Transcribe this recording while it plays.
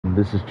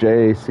This is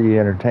JAC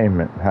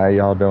Entertainment. How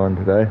y'all doing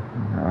today?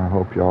 I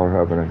hope y'all are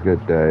having a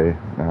good day.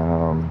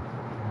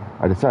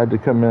 I decided to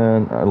come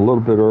in a little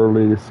bit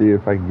early to see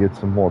if I can get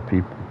some more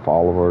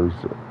followers,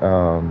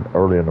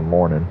 early in the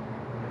morning.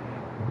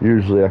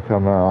 Usually I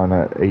come on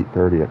at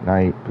 8:30 at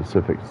night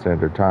Pacific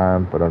Standard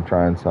Time, but I'm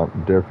trying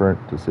something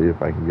different to see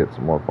if I can get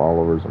some more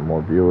followers and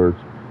more viewers.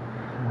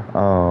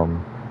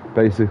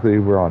 Basically,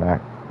 we're on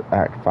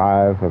Act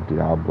 5 of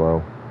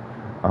Diablo.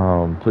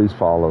 Please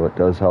follow. It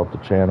does help the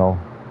channel.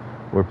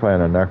 We're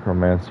playing a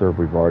necromancer.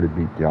 We've already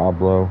beat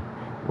Diablo.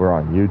 We're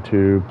on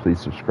YouTube. Please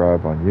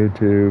subscribe on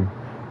YouTube.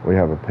 We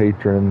have a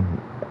Patreon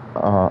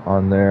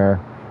on there.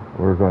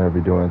 We're going to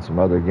be doing some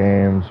other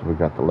games. We've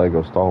got the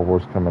Lego Star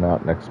Wars coming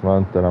out next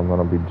month that I'm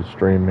going to be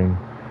streaming.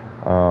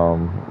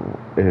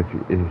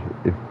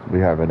 If we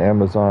have an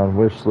Amazon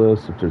wish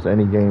list, if there's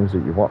any games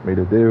that you want me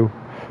to do,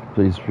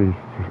 please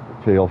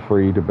feel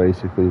free to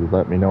basically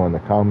let me know in the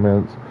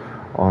comments,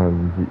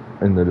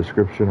 in the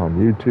description on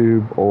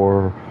YouTube,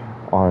 or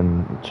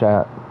on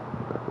chat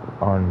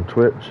on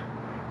Twitch,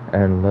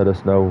 and let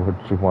us know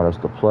what you want us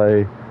to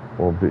play.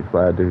 We'll be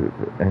glad to,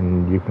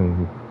 and you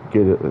can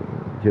get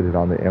it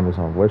on the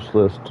Amazon wish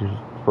list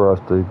for us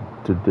to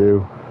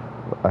do.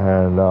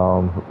 And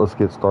let's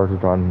get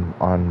started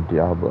on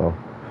Diablo.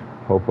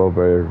 Hope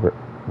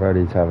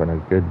everybody's having a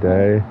good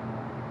day,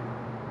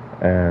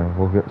 and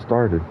we'll get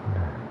started.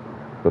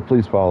 But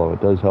please follow.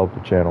 It does help the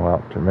channel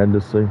out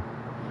tremendously.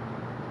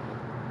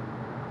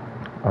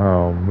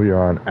 We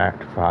are on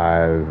Act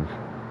 5,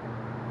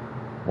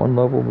 one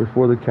level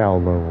before the cow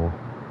level.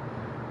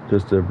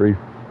 Just a brief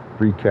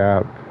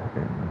recap.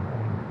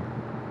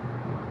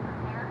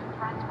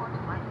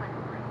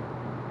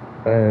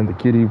 And the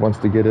kitty wants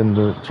to get in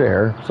the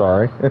chair.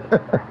 Sorry.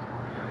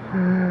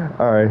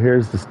 Alright,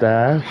 here's the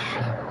stash.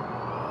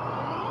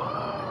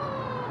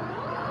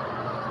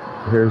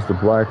 Here's the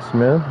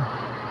blacksmith.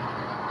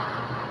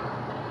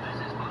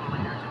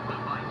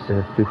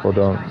 If people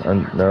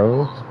don't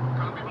know.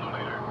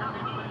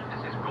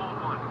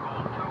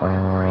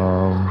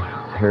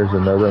 Here's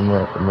another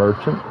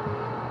merchant.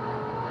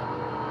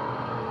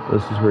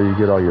 This is where you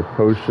get all your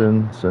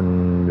potions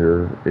and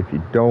if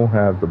you don't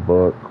have the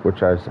book,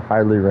 which I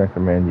highly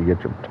recommend, you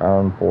get your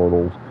town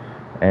portals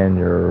and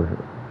your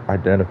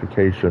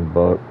identification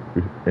book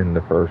in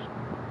the first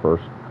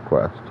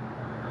quest.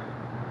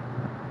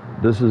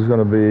 This is going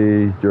to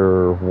be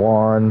your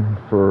wand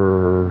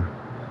for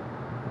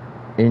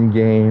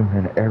in-game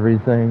and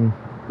everything.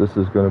 This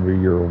is going to be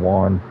your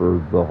wand for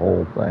the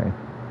whole thing.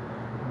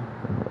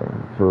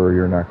 For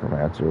your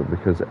necromancer,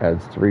 because it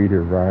adds 3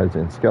 to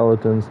rising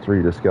skeletons,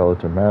 3 to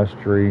skeleton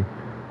mastery,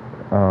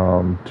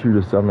 2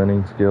 to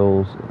summoning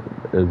skills.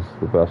 Is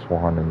the best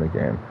wand in the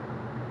game.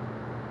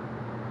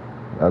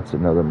 That's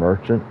another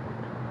merchant.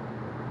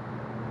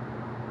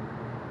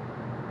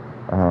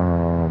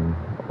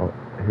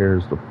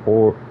 Here's the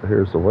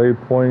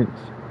waypoints.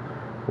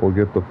 We'll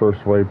get the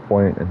first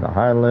waypoint in the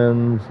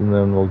Highlands, and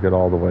then we'll get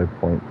all the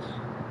waypoints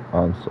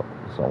on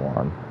so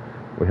on.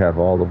 We have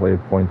all the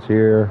waypoints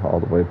here, all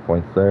the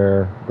waypoints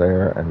there,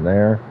 and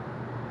there.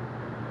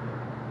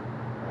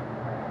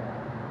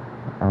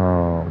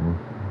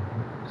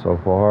 So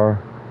far,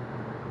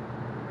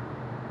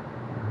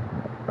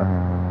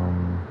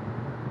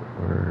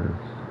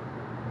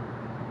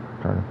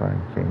 trying to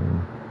find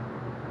Cain.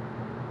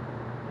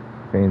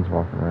 Cain's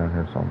walking around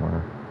here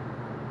somewhere.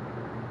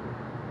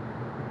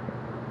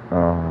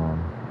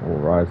 We'll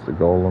rise the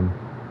golem.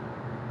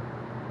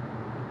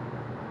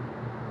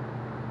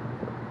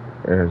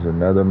 There's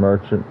another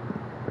merchant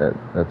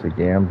that's a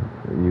gamble.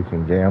 You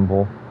can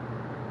gamble.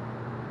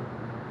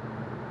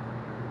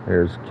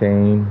 Here's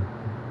Cain.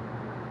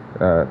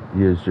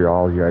 Use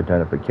all your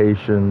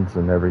identifications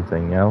and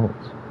everything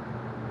else.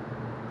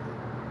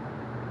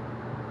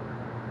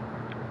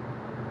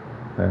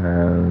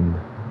 And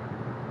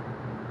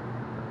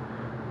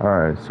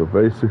alright, so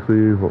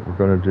basically what we're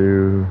going to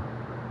do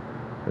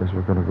is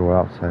we're going to go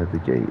outside the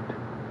gate.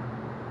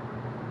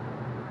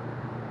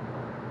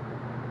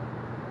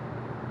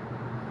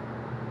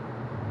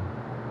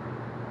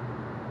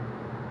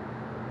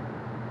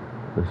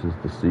 This is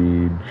the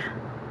siege.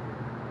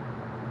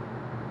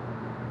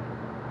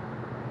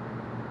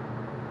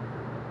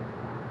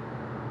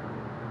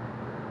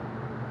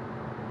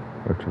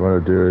 What you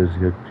want to do is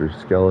get your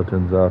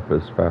skeletons up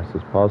as fast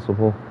as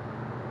possible.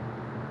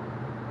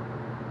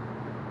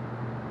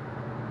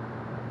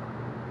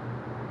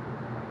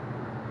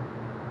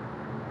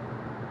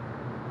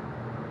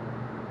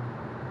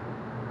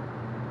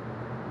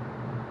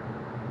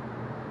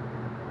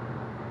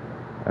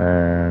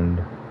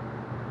 And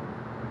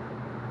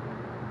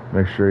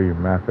make sure you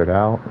map it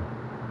out.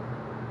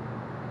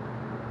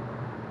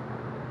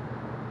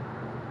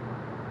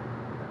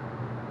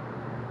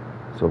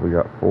 So we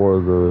got 4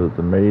 of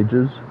the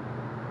mages.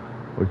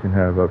 We can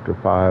have up to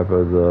 5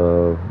 of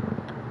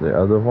the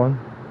other one.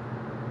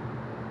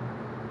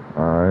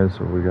 Alright,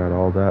 so we got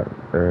all that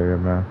area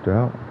mapped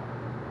out.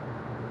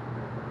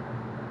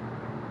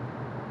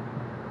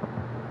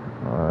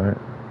 Alright.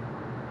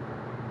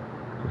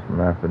 Just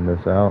mapping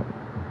this out.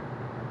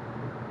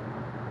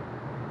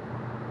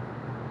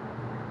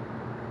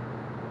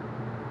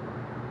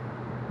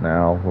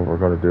 Now, what we're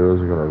going to do is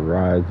we're going to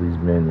rise these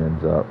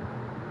minions up.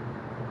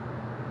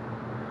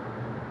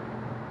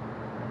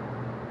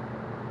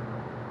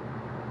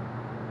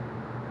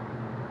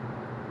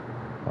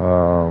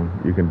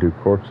 You can do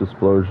corpse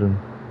explosion.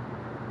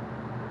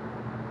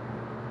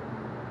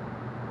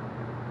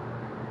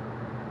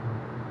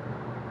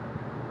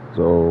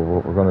 So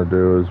what we're going to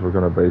do is we're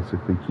going to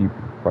basically keep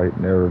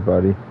fighting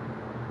everybody.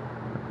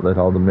 Let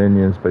all the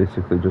minions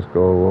basically just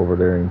go over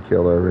there and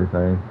kill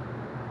everything.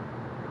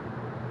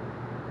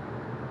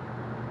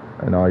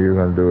 And all you're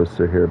going to do is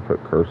sit here and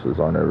put curses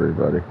on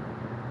everybody.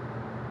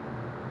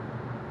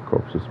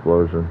 Corpse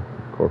explosion,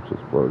 corpse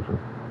explosion.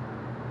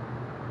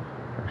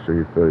 Make sure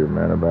you fill your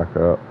mana back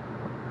up.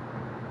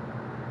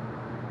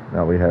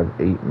 Now we have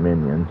 8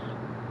 minions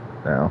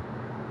now.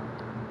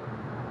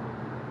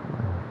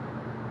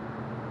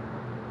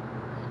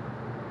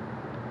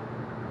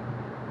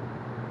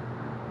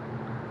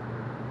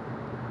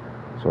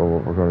 So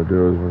what we're going to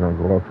do is we're going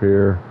to go up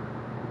here.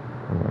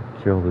 I'm going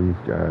to kill these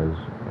guys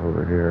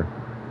over here.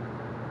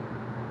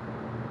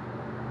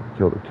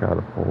 Kill the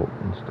catapult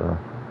and stuff.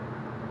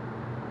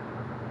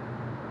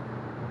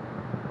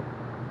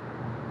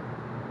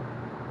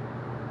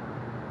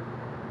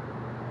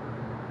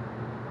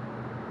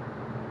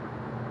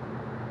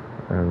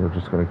 And we're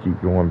just going to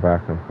keep going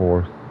back and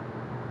forth.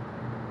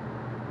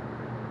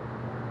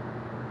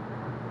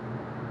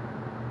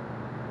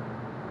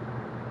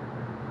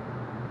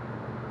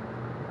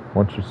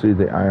 Once you see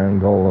the iron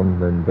golem,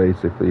 then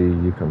basically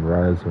you can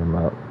rise them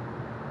up.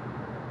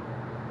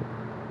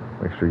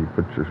 Make sure you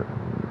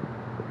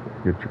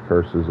get your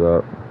curses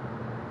up.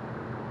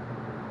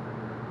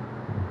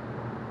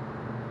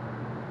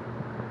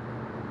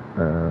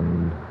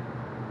 And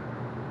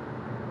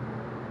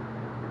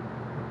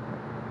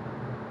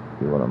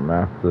you want to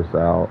map this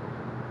out.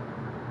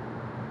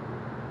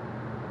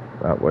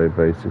 That way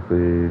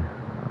basically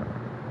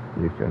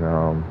you can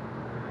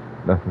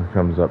nothing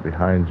comes up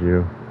behind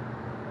you.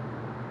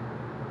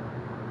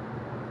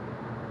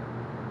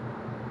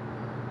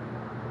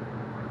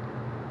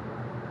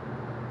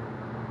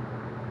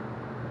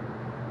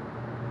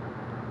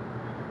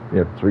 You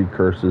have 3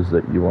 curses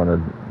that you want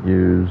to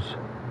use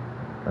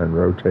and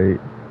rotate.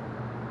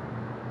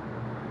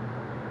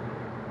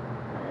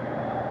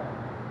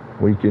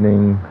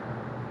 Weakening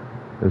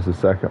is the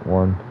second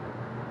one.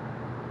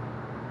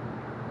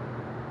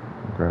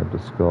 Grab the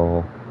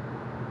skull.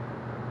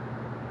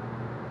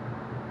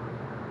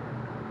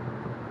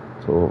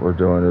 So what we're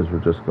doing is we're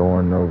just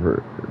going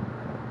over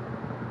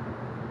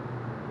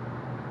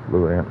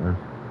blue antlers,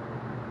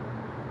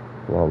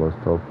 flawless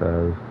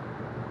topaz.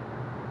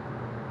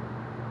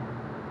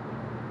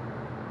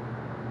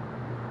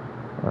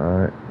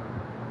 Alright.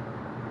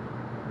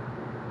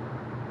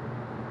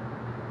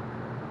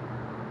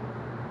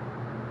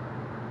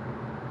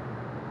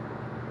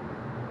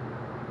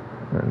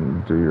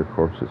 And do your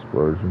corpse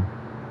explosion.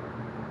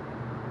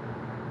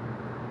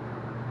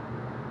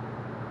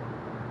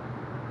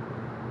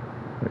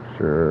 Make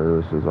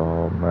sure this is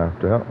all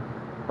mapped out.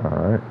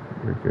 Alright,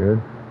 you're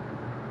good.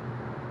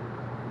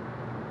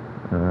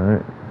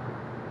 Alright.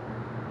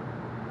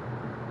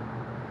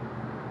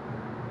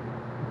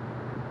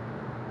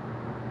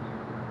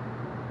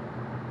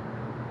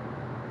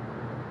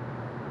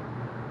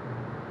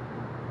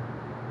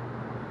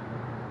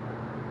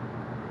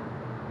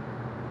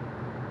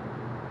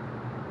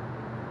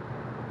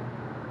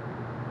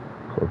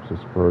 Corpse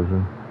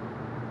explosion.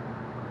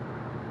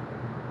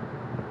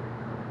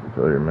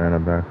 Fill your mana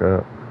back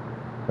up.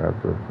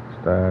 Grab the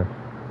staff.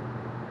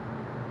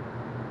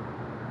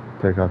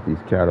 Take out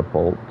these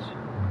catapults.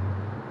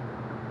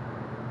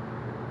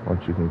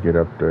 Once you can get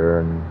up there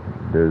and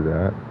do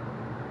that.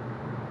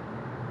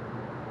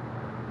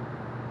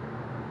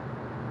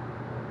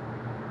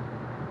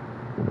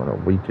 You want to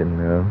weaken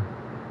them.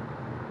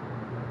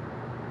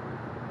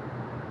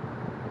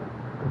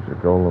 Your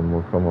golem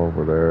will come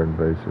over there and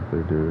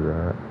basically do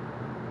that.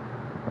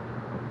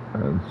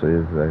 And see,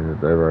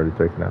 they've already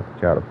taken out the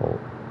catapult.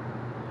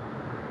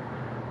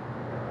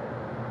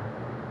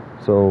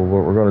 So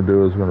what we're going to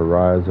do is we're going to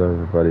rise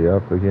everybody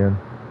up again.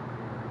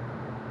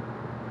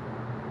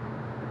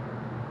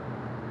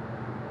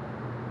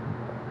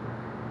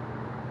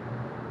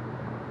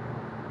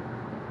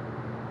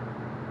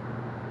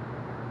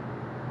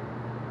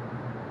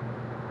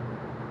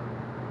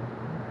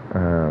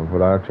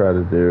 What I try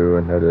to do,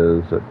 and that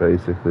is that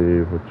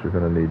basically what you're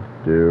going to need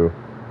to do,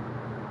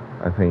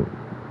 I think,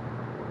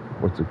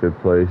 what's a good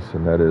place,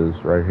 and that is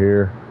right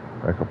here,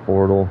 like a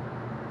portal,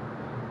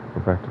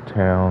 go back to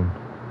town,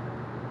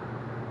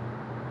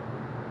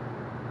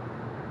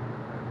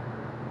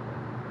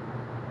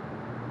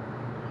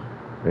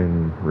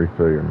 and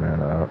refill your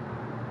mana up.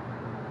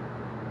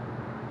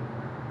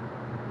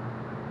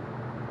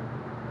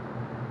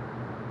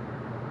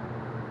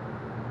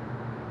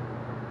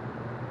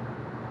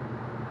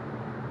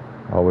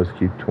 Always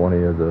keep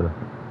 20 of the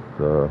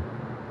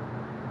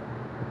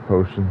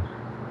potions.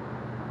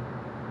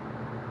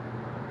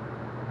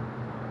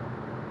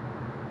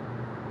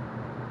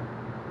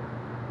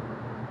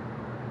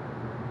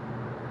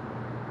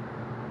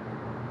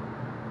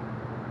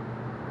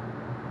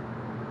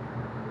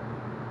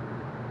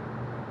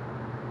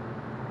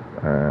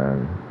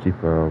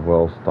 keep a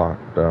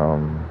well-stocked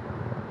on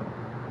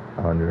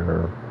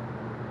your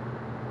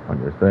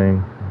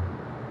thing.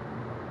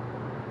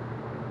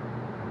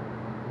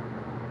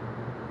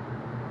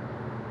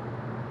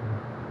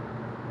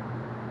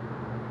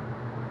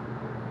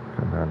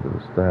 Come down to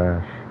the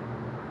stash.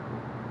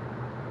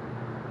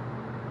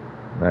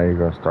 Now you're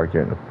going to start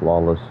getting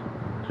flawless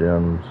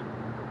gems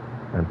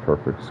and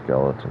perfect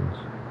skeletons.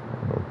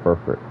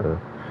 Perfect.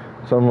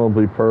 Some will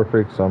be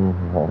perfect,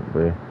 some won't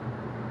be.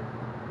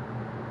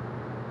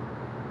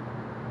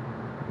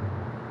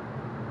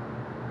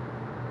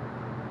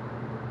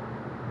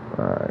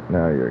 Alright,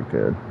 now you're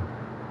good.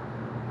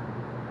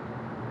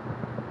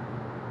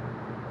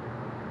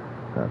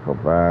 Now go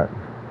back.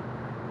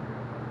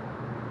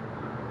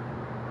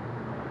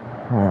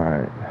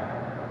 Alright.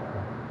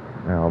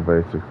 Now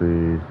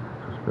basically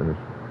just finish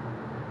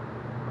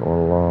going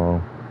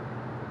along.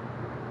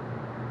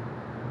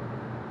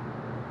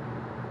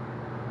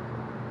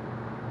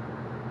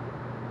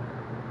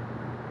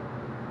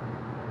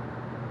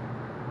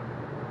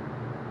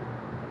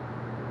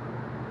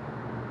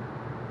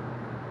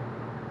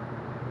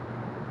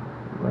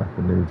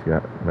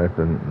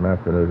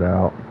 Mapping it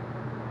out.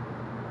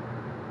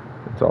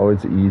 It's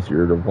always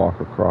easier to walk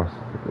across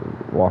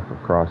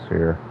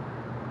here.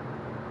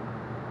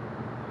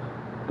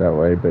 That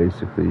way,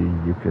 basically,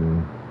 you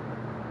can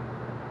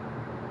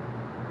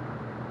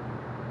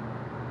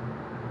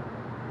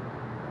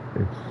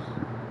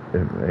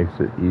it makes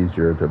it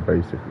easier to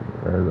basically.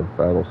 There's a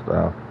battle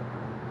staff.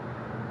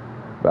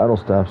 Battle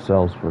staff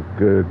sells for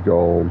good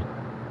gold.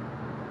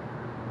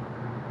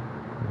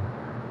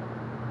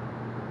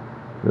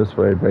 This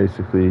way,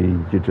 basically,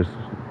 you just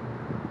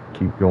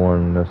keep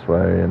going this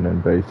way, and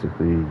then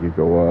basically you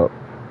go up.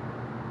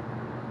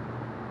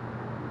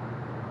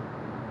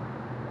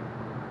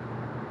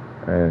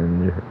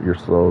 And you're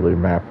slowly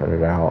mapping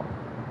it out.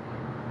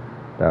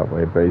 That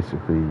way,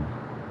 basically,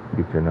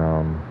 you can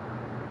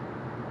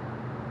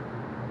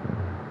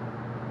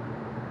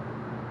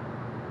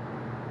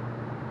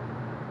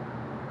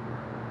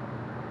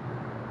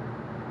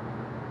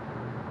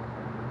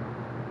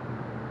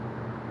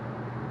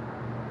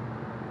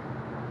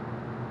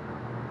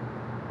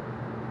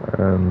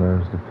and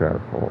there's the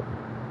catapult.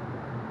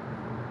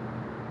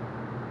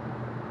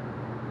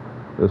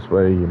 This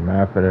way you're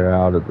mapping it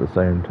out at the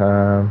same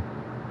time.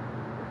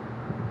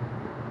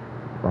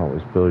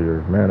 Always fill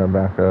your mana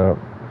back up.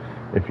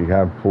 If you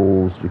have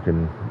pools, you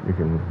can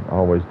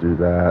always do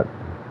that.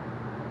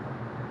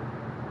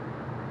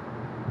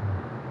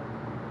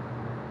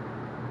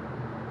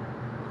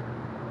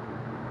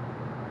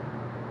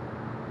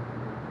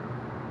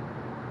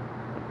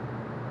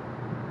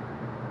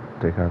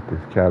 Take out these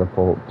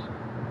catapults.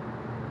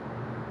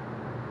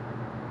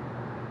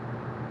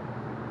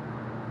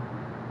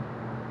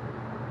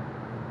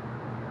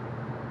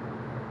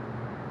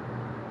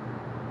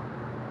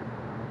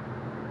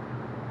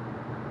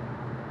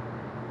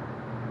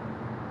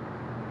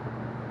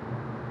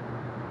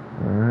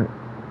 Alright,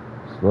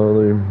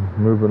 slowly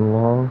moving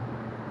along.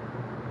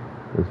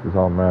 This is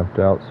all mapped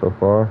out so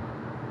far.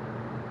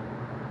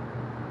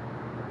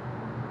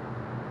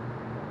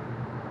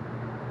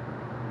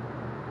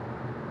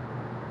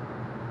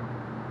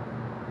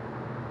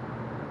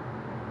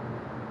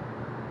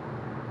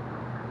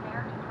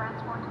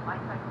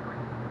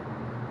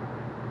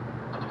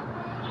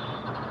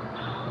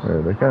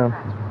 There they come.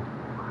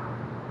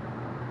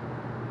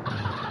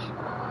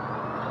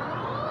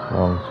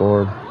 Long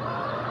sword.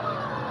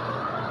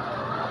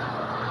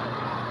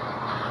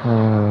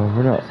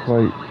 We're not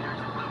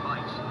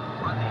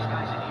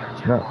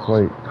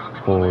quite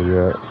full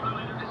yet.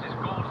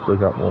 Still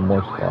got one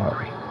more spot.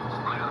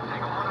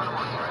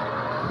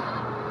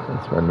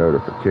 That's my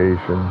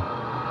notification.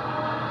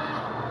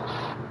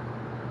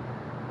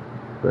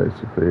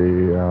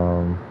 Basically,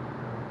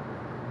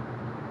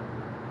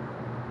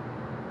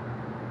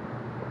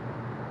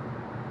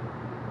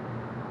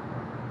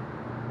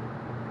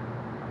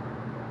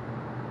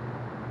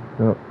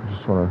 nope,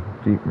 just want to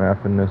keep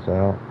mapping this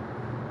out.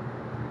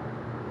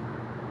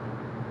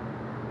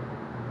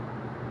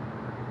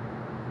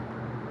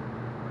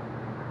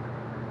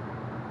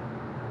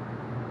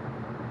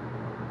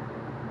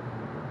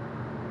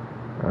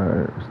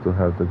 Alright, still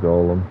have the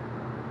golem.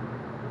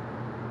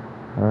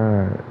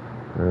 Alright,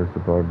 there's the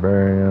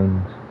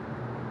barbarians.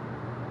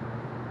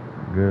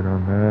 Good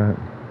on that.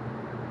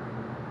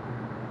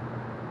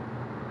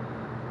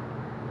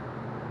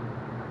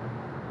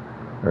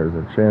 There's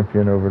a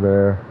champion over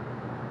there.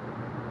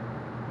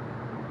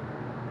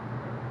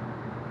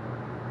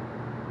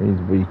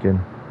 He's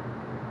weakened.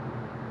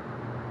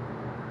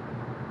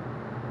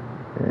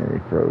 And he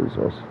froze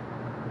us.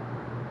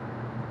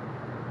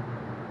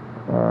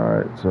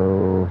 Alright,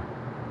 so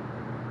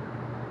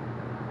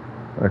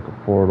like a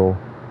portal.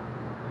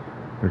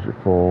 Here's your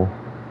full.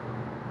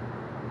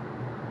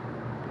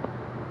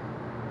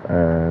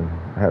 And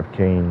have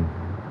Cain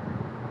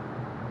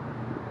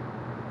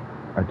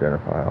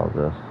identify all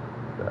this.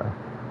 Yeah.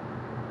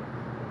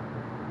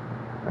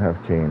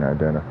 Have Cain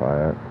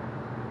identify it.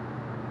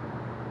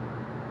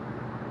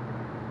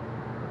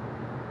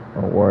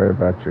 Don't worry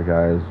about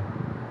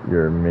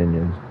your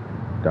minions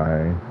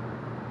dying.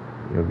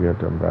 You'll get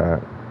them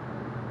back.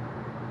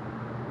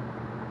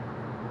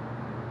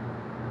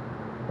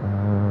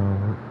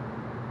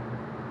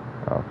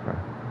 Okay.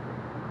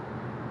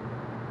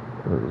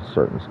 There's a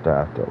certain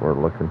staff that we're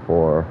looking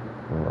for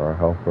our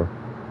helper.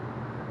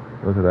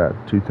 Look at that,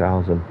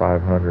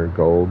 2,500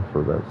 gold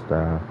for that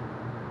staff.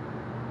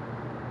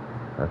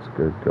 That's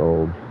good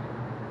gold.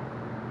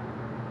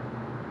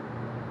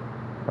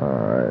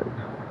 Alright.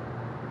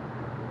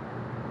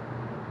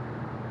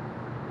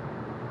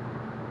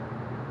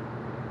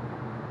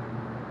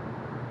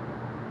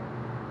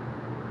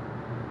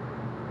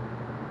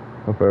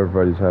 Hope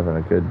everybody's having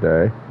a good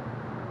day.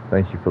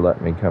 Thank you for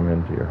letting me come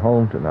into your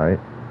home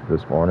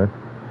this morning.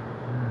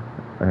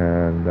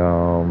 And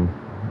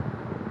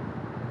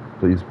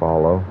please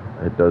follow.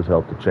 It does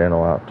help the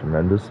channel out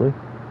tremendously.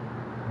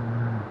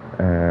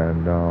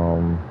 And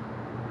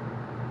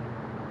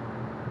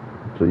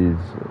please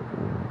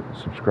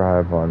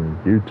subscribe on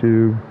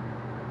YouTube.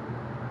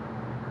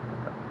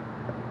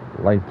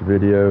 Like the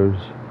videos.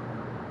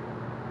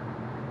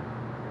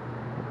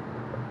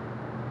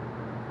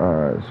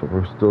 Alright, so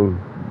we're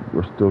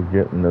still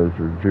getting those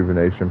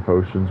rejuvenation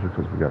potions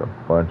because we got a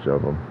bunch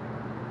of them.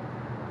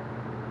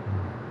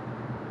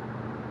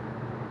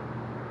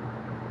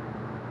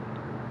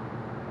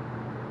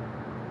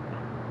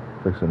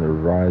 Fixing to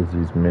rise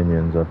these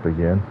minions up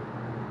again.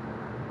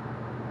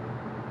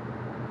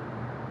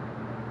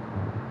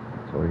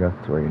 So we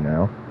got 3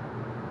 now.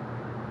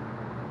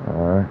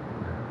 Alright.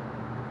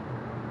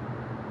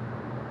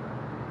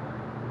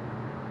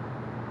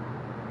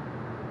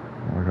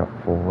 I got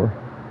 4.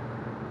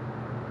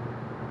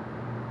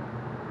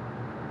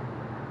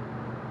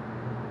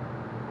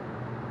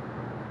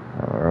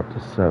 We're up to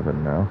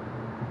 7 now.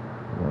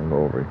 I'm going to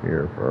go over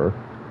here first.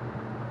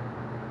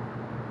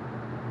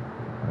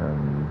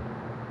 And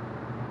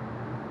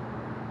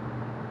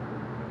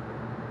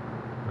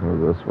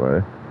go this way.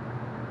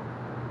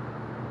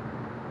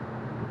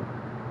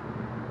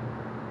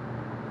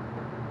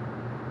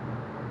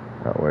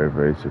 That way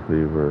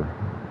basically we're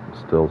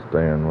still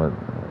staying with,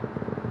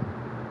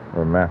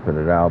 we're mapping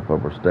it out,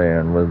 but we're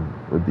staying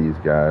with these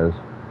guys.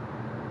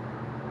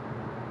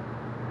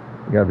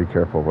 You gotta be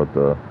careful with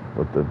the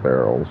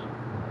barrels.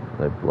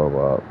 They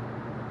blow up.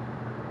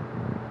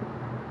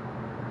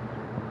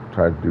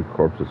 Try to do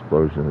corpse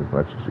explosion as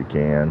much as you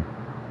can.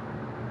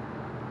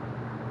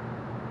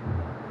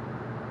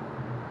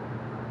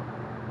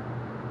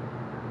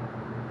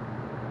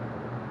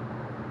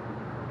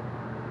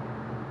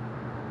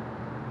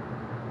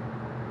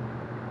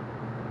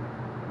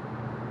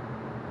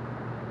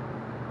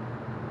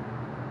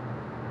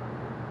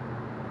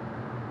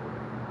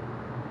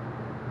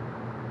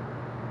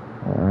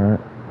 Alright.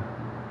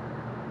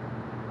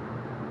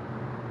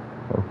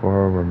 So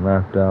far we're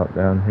mapped out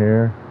down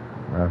here.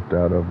 Mapped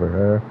out over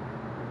here.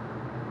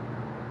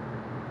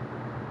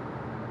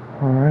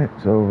 Alright,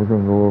 so we're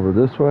going to go over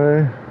this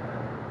way.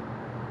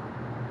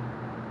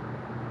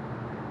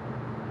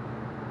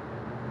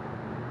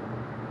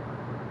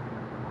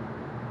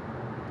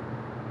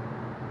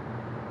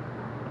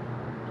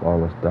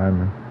 Flawless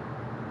diamond.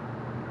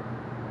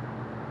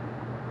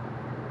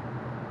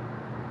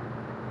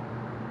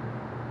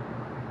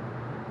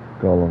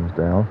 Golem's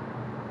down.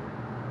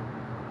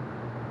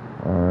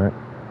 Alright,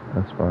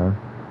 that's fine.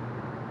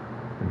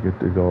 We get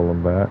the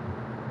golem back.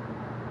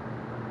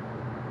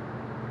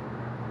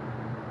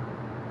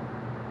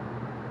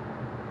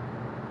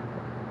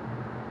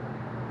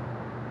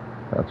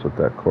 That's what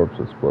that corpse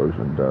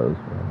explosion does.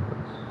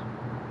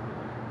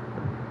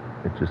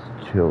 It just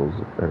kills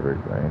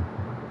everything.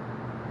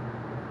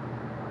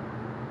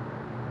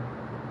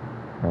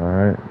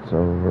 Alright, so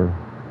we're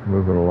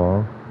moving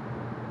along.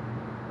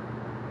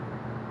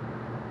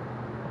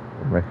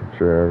 We're making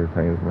sure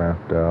everything's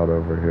mapped out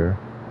over here.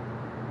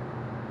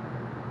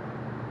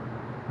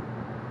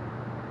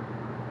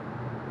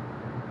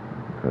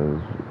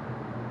 Because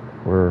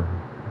we're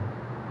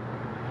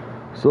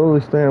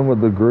slowly staying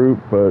with the group,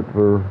 but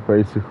we're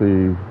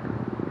basically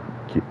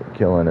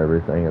killing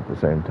everything at the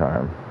same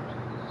time.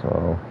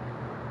 So,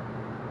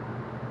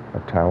 a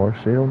tower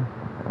shield?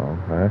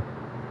 Okay.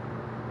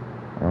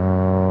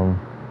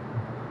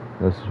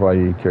 This is why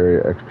you carry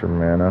extra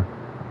mana.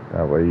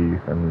 That way you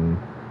can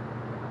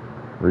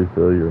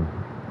refill your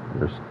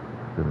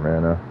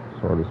mana,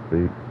 so to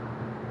speak.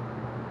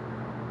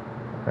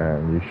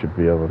 And you should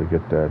be able to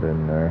get that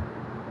in there.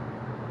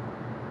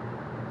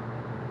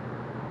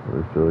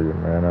 Refill your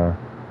mana.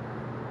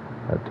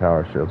 That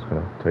tower shield's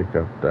gonna take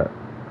up that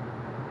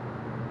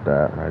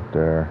right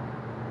there.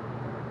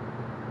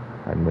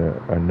 I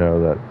know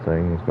that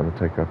thing is gonna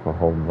take up a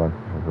whole bunch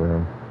of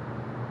room,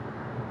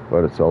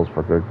 but it sells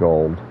for good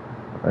gold,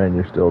 and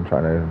you're still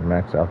trying to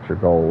max out your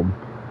gold.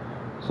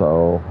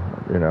 So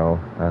you know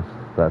that's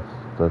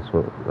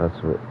what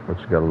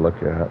you gotta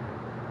look at.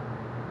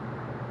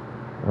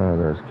 Oh,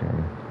 there's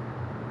King.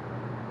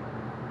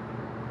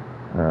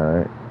 All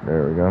right,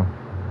 there we go.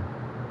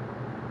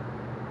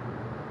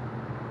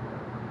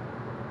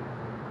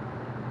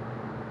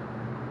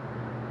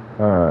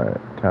 Alright,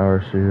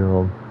 tower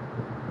shield.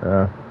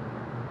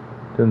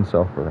 Didn't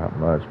sell for that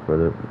much, but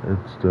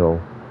it's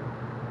still,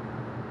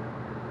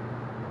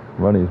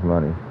 money's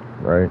money,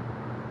 right?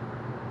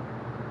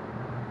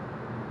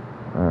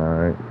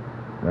 Alright,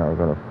 now we're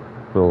gonna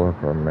fill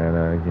up our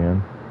mana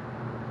again.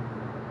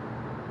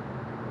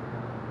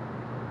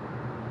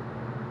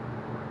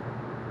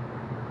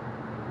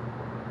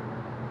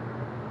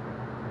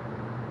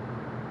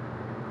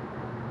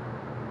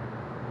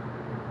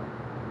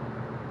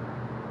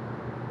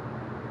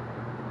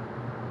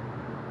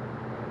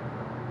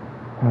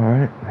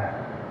 Alright.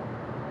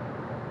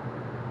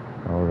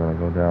 Now we're gonna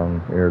go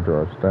down here to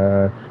our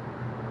stash.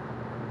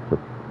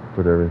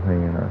 Put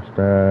everything in our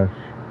stash.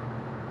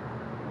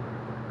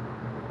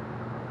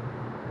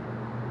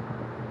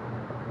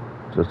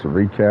 Just a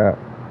recap.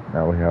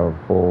 Now we have a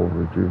full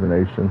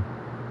rejuvenation.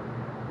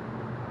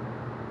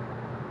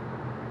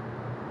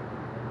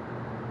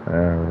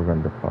 And we're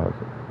gonna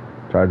deposit.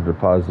 Try to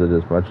deposit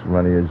as much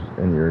money as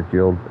in your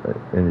guild,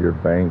 in your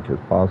bank as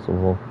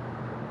possible,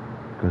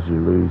 because you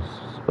lose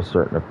a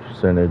certain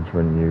percentage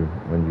when you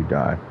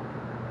die.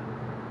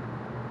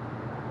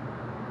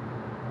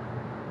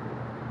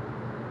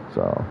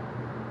 So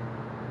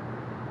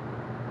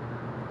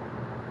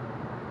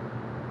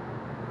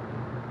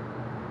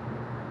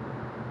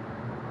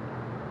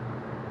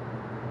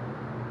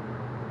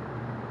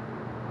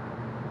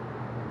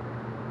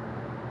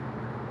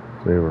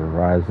they were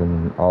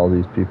rising all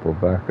these people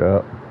back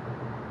up.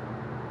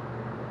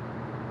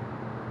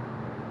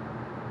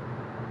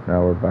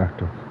 Now we're back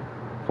to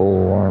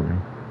full army.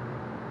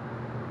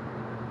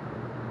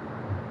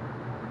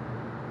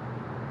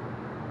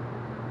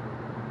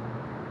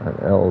 An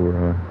L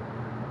ruin.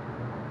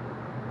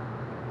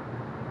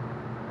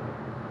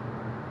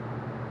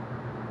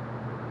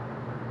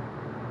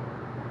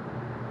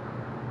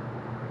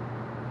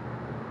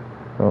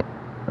 Oh,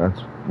 that's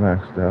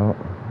maxed out.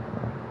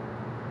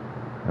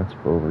 That's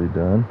fully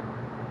done.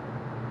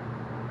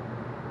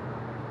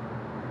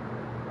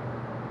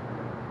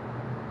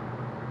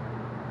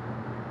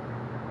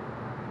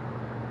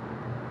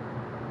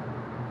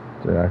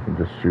 So I can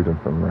just shoot him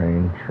from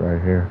range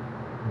right here.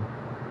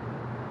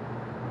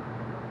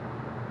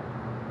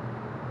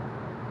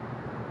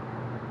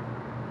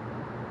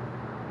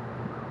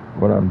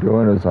 What I'm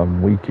doing is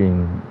I'm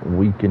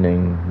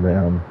weakening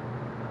them,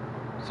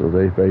 so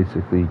they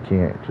basically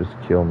can't just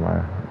kill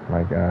my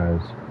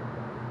guys.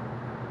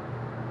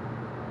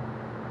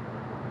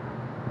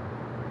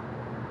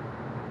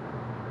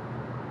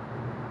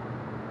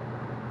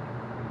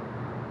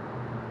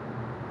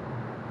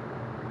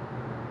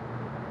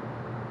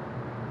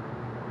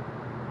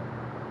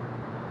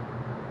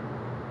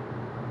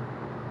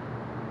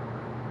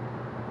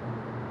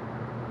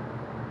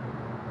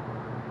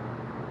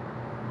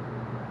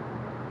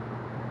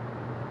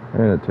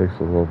 And it takes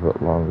a little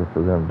bit longer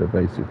for them to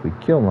basically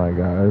kill my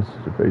guys,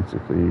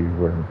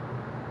 when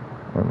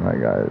my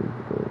guys,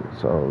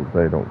 so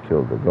they don't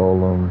kill the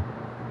golem,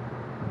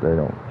 they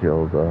don't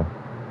kill the,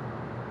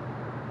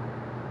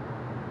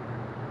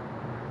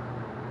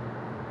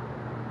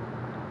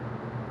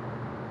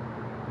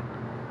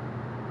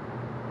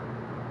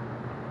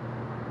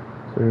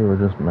 see, we're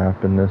just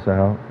mapping this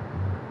out.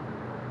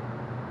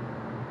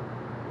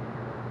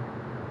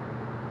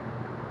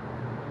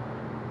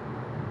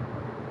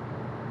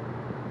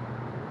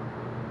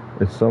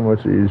 It's so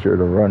much easier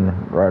to run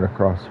right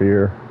across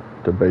here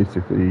to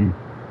basically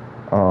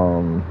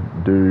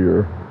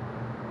do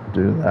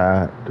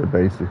that to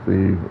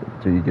basically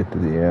till you get to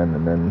the end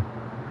and then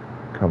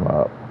come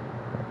up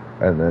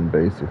and then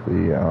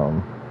basically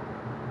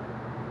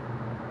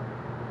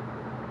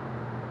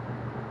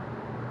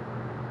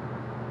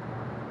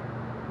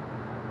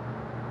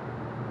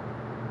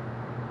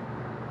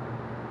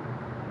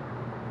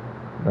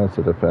that's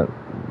a defense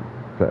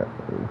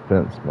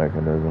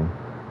mechanism.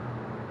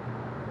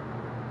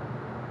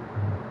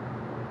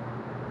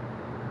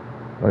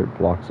 Like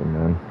blocks them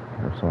in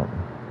or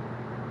something.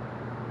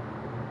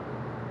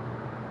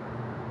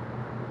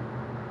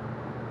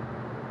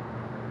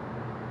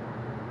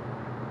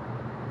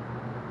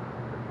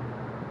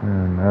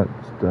 And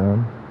that's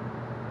done.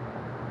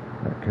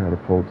 That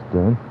catapult's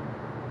done.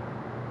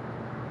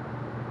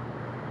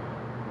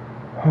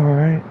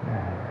 Alright.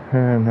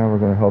 And now we're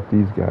going to help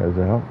these guys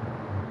out.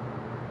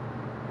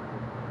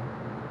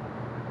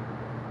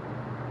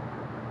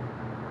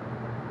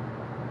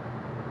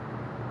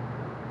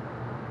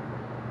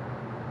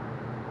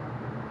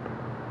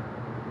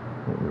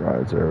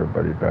 Rise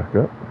everybody back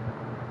up.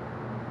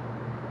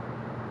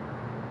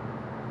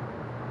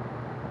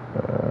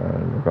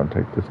 We're going to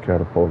take this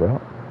catapult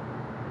out.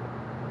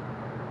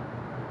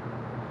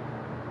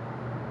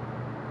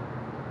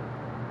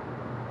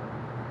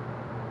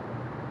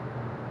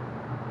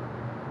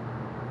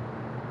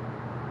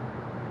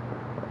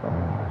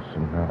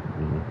 Should not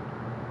be.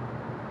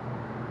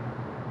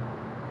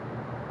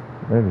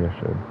 Maybe I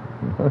should.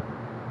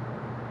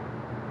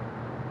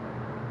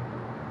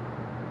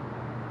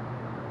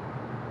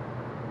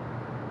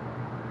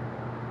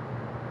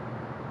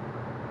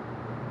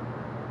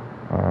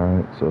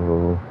 Alright, so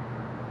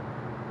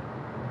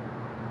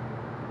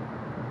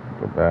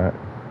it back.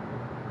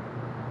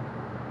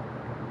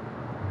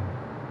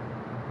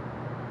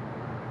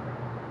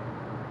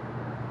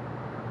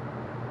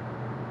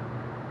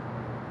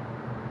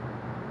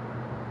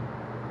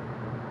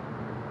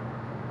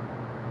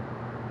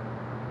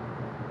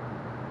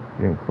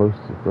 Getting close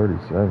to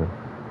 37.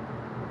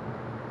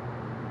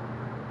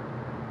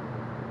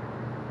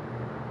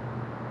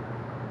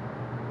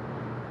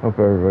 Hope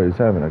everybody's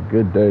having a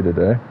good day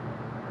today.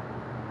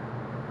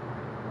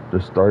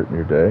 Just starting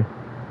your day.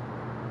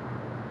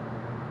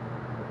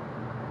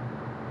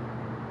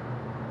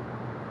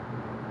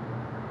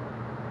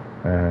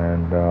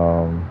 And,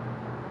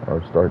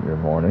 or starting your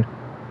morning.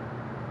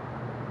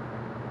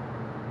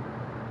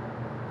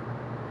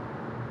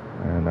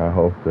 And I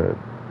hope that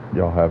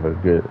y'all have a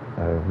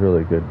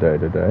really good day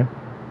today.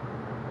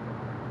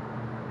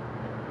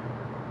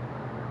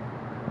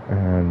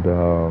 And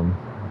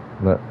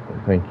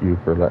thank you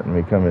for letting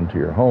me come into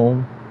your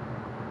home.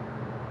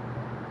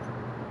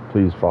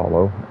 Please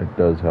follow. It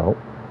does help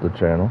the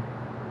channel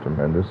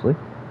tremendously.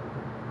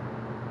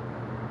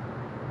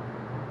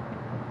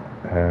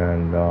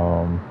 And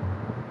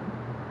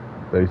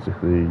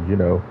basically,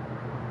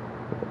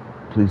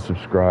 please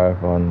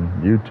subscribe on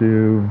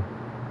YouTube.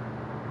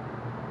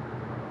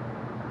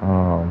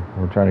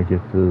 We're trying to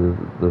get to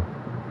the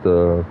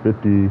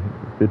 50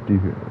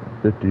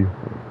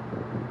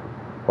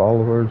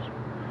 followers,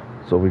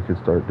 so we could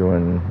start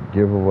doing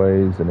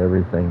giveaways and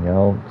everything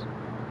else,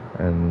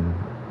 and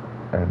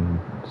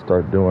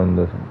start doing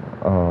the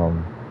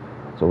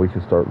so we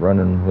can start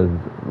running with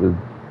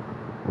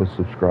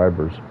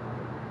subscribers.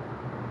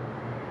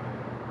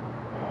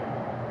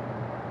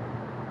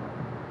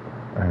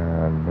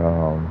 And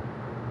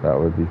that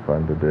would be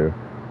fun to do.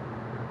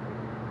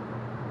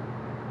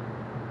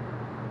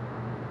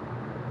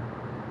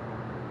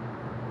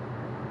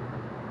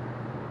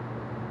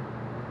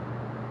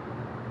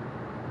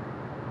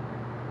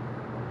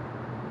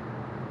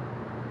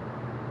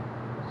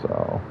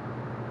 So,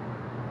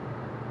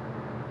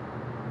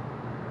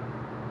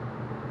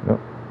 yep.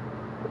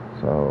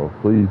 So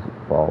please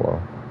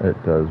follow.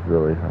 It does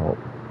really help.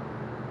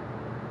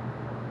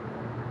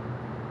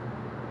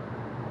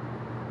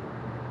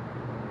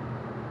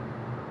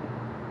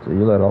 So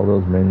you let all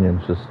those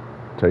minions just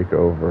take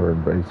over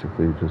and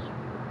basically just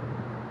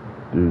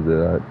do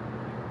that.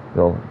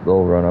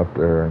 They'll run up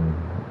there and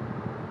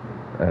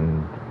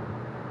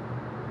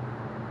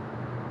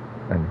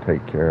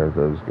take care of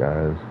those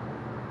guys.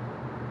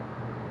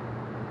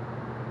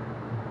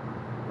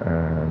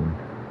 And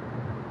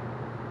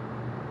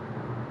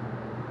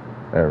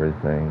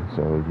everything,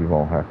 so you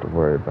won't have to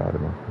worry about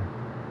it.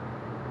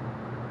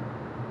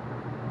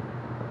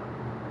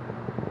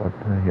 What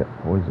did I get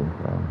poison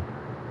from?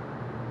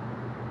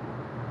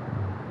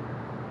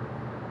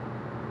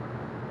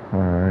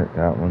 Alright,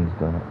 that one's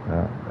done.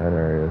 That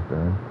area's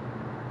done.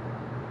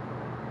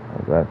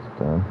 Well, that's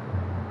done.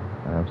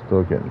 And I'm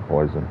still getting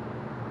poison.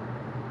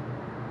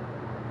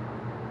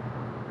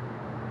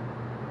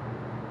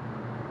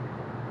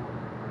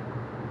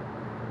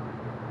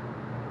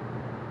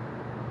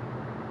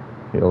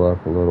 Heal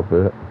up a little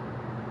bit.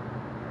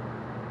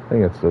 I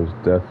think it's those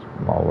death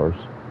maulers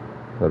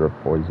that are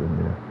poisoning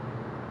you.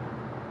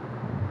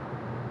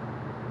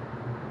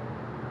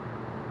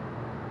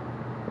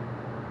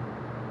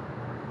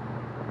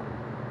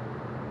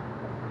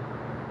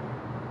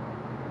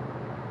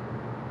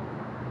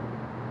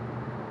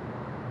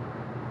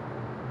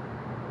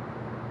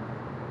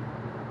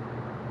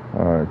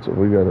 Alright, so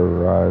we gotta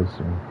rise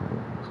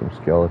some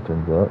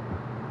skeletons up.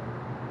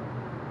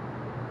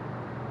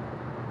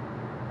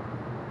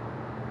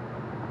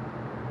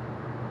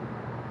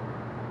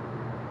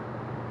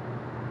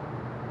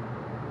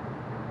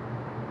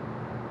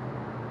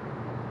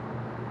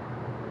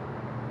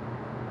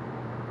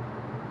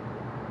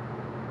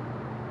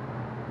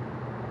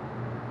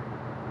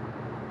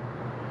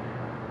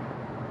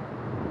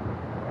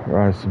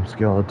 Rise some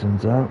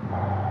skeletons up.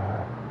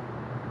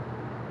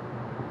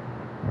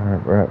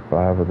 Alright, we're at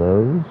 5 of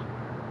those.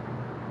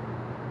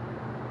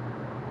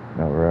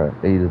 Now we're at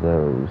 8 of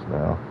those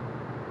now.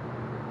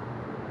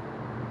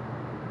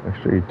 Make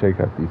sure you take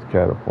out these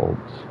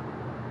catapults.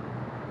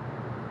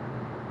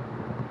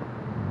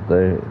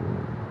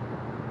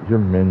 Your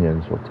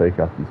minions will take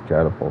out these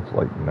catapults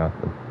like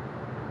nothing.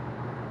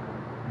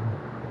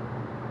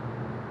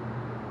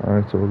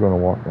 Alright, so we're going to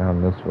walk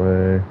down this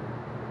way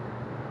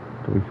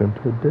till we come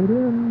to a dead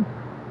end.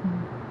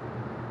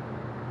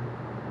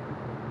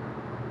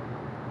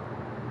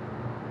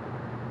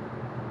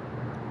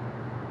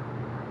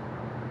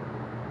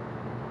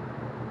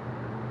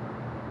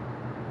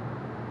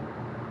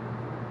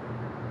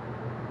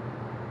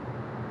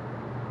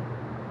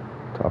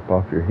 Top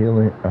off your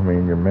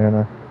your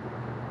mana.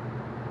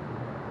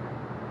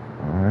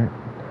 Alright.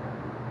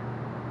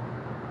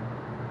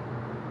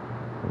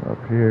 Come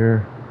up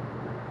here.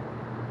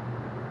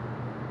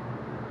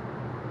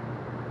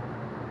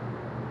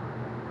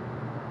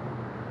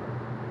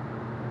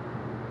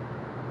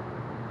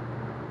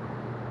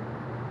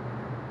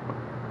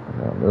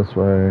 Down this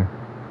way.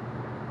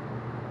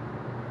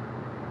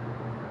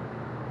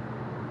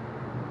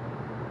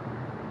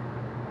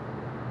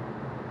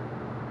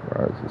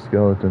 Alright, so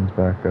skeletons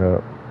back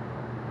up.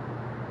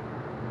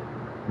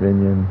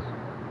 Minions.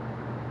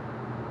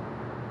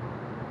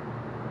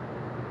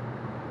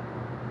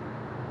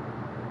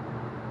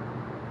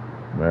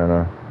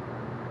 Mana.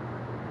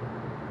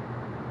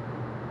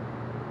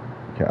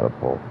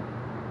 Catapult.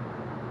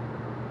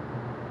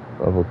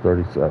 Level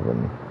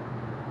 37.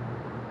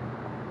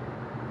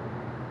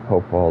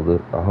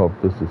 I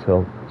hope this has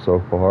helped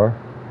so far.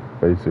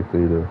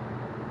 Basically to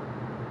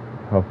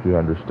help you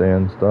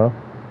understand stuff.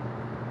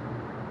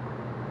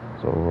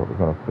 So what we're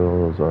going to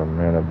fill is our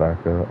mana back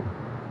up.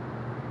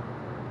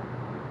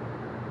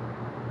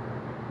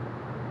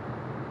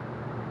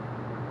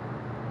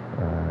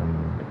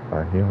 And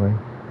by healing.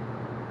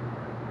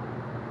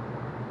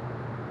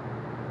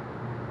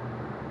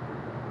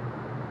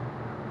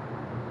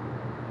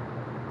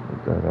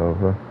 Put that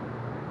over.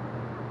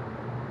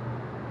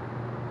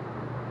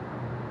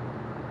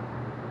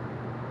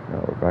 Now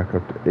we're back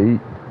up to 8.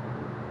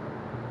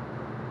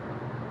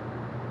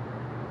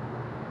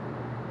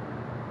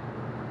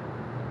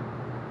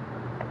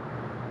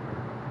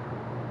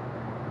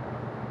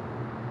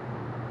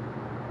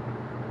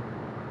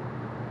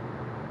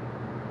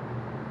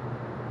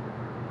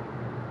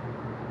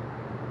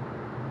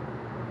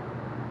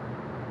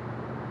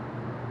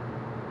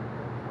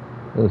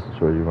 This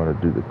is where you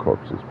want to do the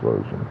corpse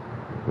explosion,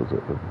 because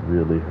it would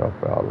really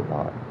help out a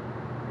lot.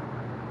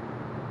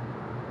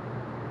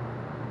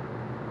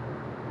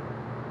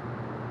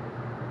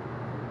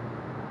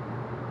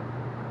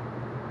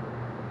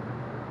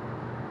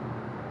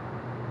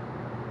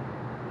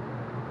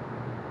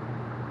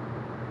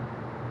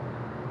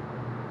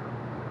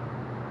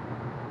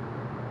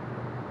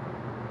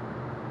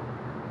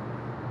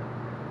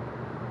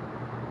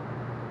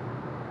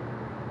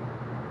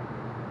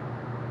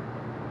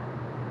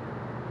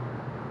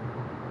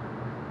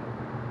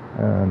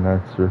 And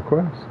that's your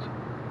quest.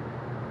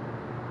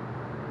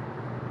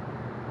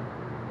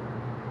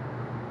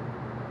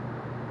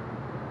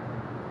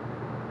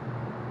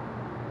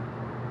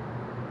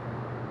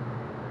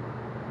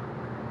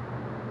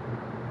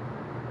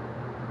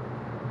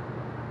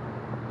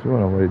 So you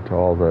want to wait till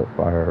all that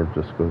fire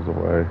just goes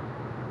away.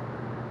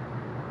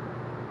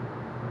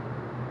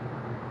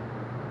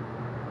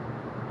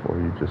 Before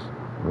you just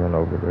run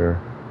over there.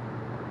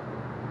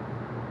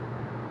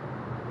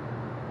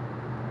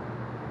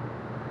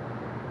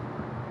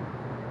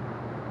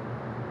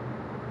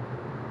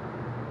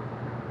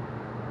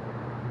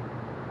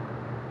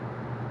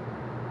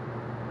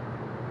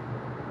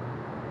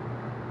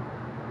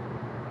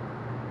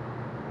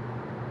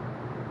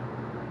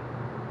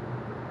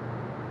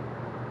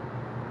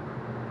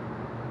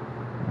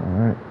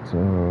 Alright, so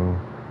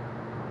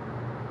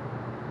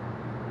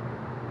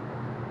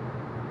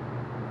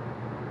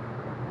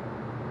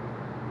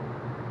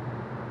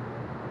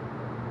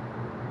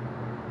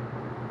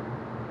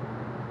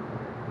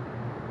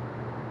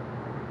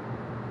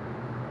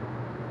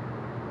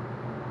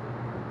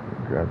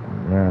grab the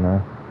mana.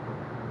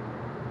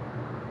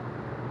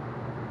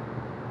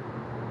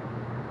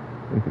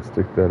 We can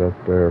stick that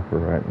up there for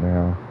right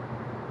now.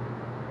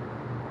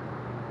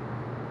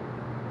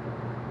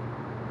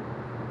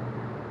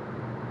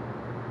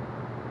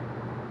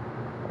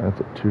 That's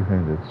a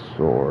two-handed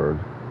sword.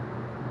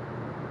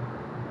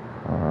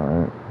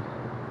 Alright.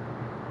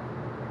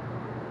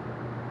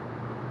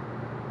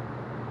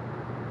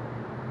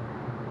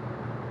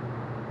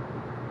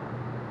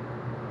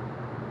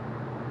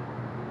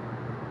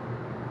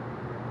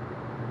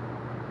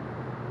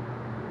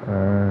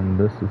 And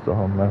this is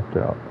all mapped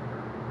out.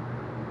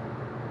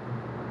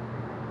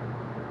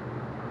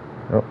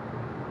 Oh,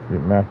 you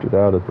mapped it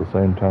out at the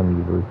same time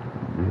you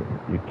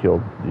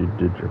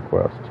did your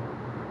quest.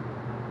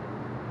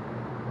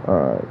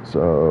 Alright,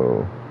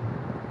 so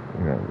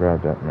you're gonna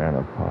grab that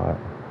mana pot.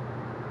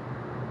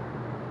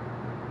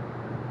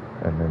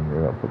 And then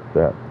you're gonna put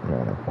that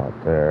mana pot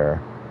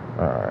there.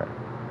 Alright.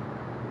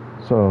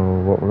 So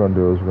what we're gonna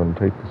do is we're gonna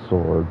take the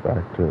sword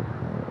back to,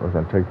 we're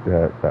gonna take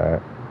that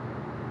back.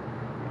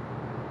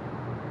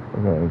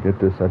 We're gonna get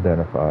this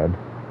identified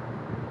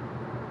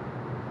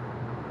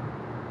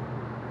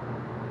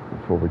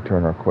before we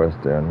turn our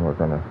quest in. We're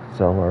gonna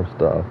sell our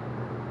stuff.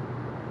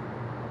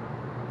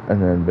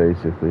 And then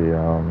basically,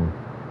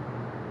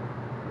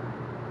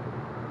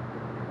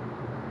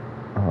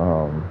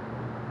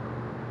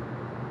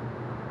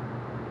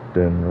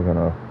 then we're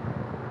gonna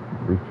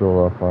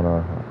refill up on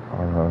a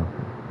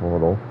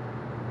portal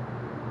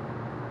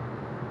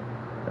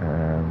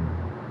and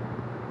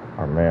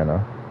our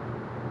mana.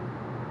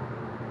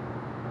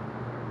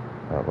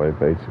 That way,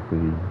 basically,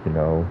 you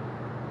know,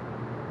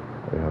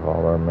 we have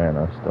all our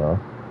mana stuff.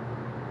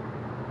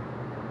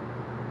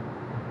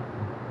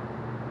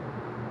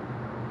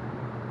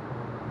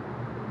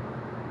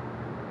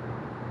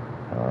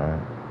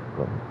 Alright,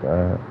 like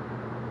that.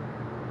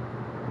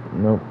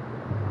 Nope.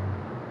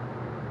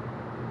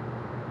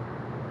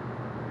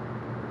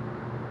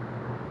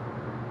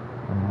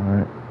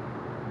 Alright.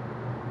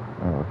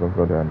 Now we'll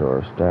go down to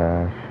our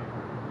stash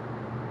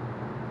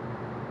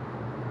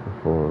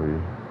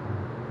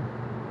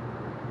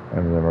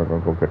and then we're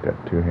gonna go get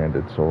that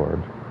two-handed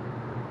sword.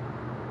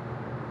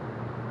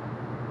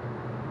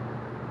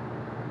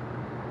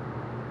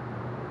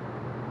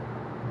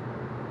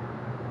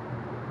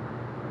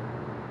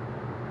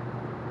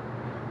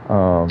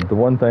 The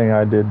one thing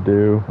I did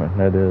do, and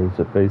that is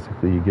that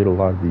basically you get a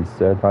lot of these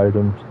set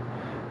items.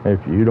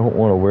 If you don't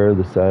want to wear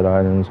the set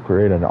items,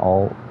 create an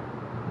alt,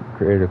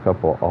 create a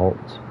couple of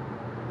alts,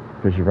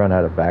 because you run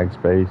out of bag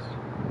space.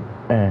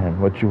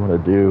 And what you want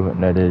to do,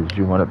 and that is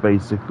you want to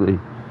basically,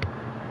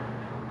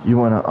 you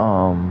want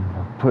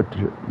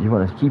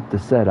to keep the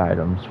set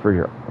items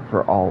for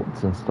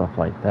alts and stuff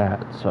like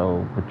that.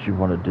 So what you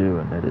want to do,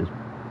 and that is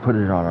put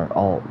it on an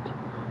alt.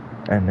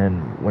 And then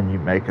when you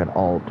make an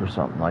alt or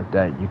something like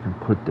that, you can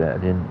put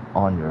that in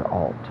on your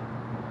alt.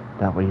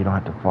 That way you don't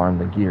have to farm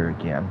the gear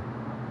again.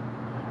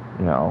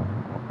 You know,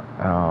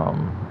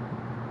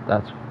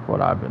 that's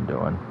what I've been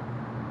doing.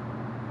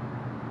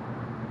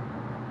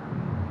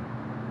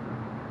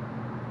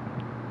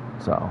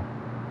 So,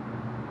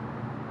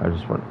 I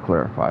just want to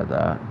clarify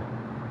that.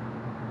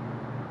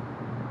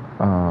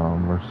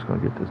 We're just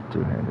going to get this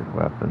two-handed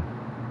weapon.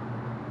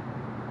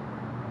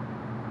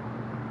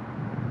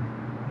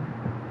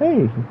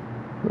 Hey,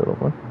 little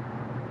one.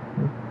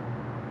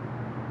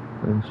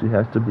 And she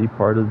has to be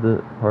part of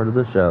the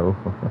show.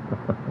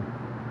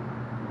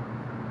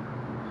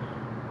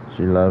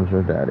 She loves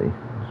her daddy.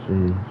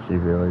 She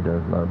really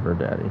does love her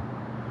daddy.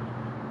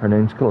 Her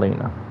name's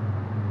Kalina.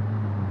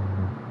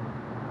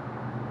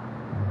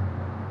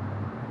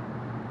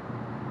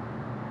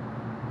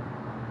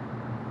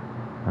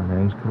 Her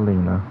name's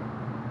Kalina.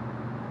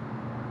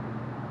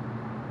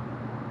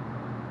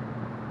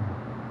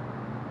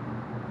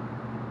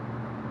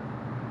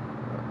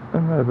 It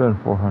might have been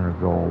 400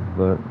 gold,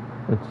 but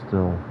it's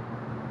still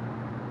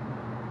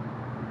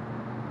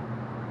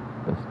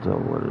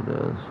what it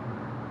is.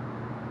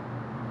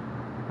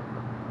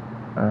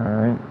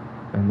 Alright,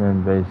 and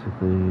then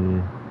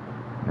basically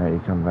now you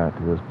come back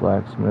to this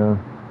blacksmith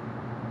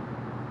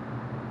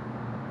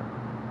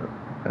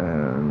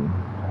and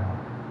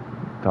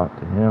talk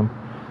to him,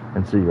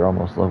 and see you're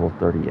almost level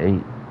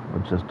 38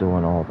 with just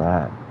doing all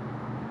that.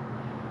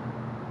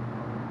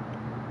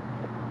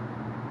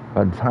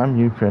 By the time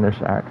you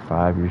finish Act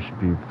 5, you should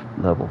be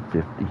level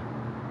 50.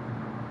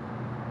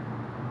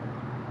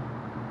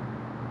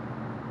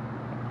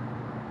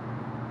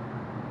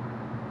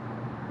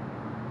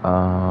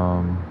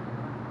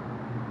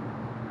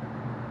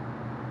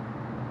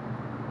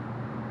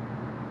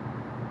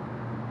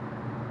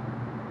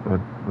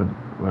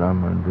 What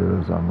I'm going to do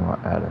is I'm going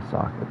to add a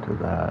socket to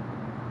that.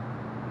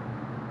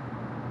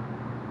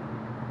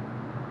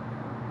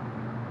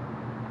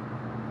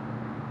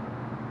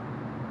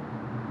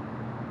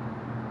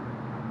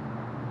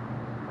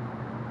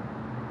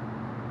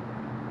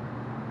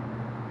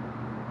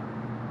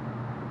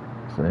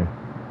 See,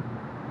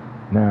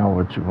 now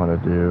what you want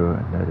to do,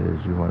 and that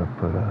is you want to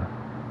put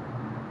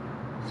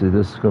see,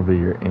 this is going to be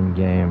your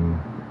in-game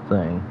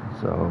thing,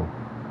 so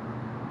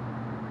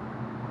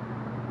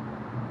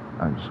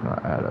I'm just going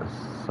to add a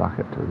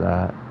socket to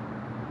that,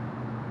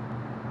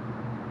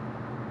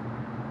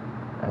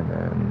 and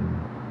then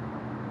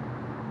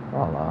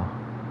voila.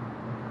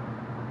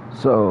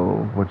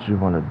 So what you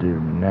want to do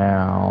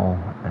now,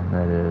 and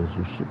that is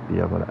you should be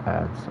able to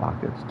add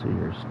sockets to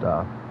your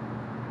stuff.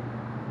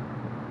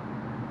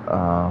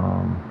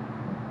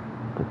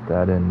 Put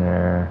that in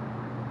there.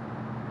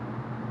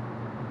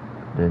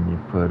 Then you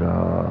put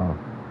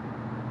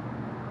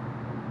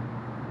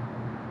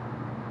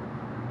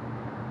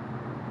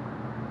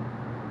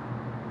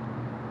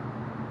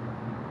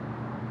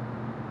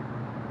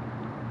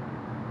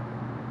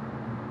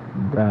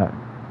that,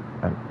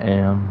 an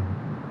M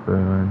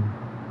rune,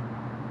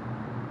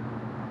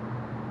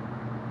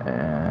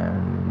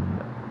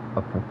 and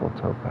a purple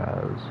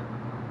topaz.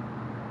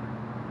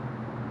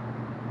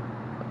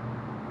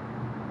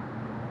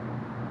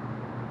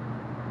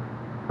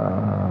 I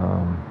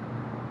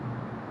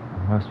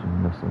must be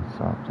missing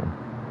something.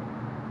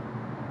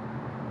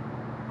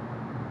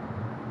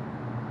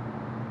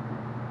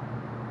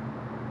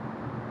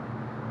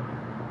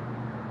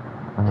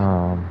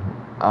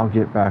 I'll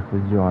get back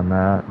with you on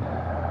that,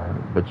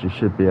 but you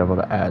should be able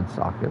to add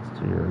sockets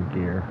to your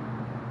gear.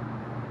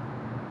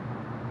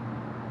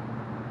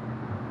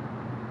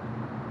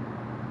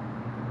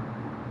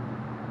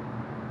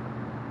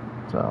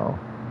 So,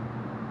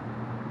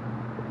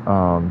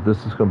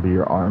 this is going to be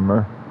your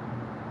armor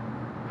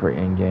for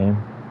in-game.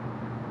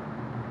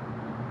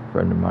 A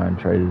friend of mine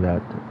traded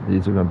that.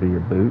 These are going to be your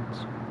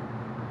boots.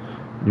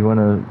 You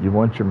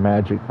want your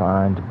magic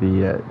find to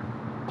be at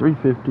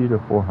 350 to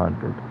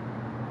 400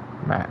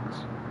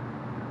 max.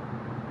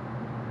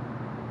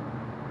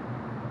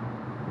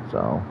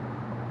 So,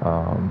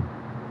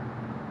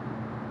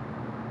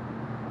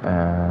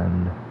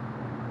 and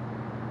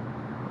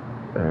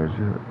there's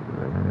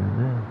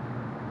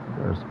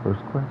the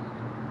first quest.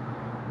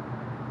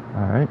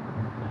 Alright.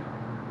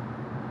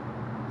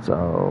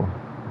 So,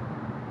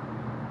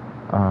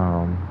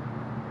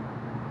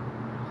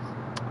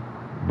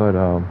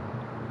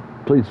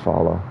 please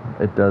follow.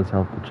 it does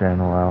help the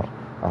channel out.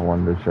 I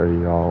wanted to show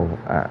you all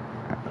a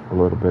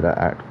little bit of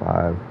Act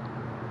 5.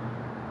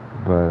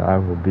 But I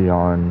will be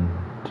on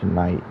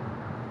tonight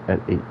at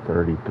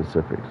 8:30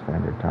 Pacific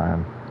Standard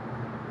Time.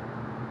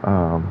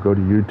 Go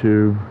to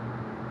YouTube,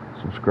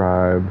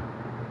 subscribe,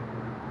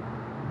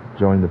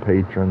 join the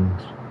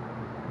patrons.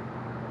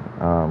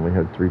 We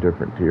have 3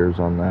 different tiers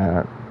on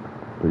that.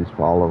 Please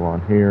follow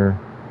on here,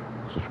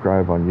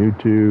 subscribe on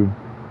YouTube,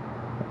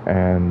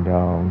 and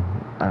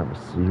I will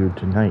see you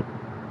tonight.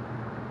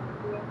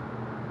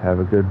 Have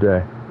a good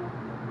day.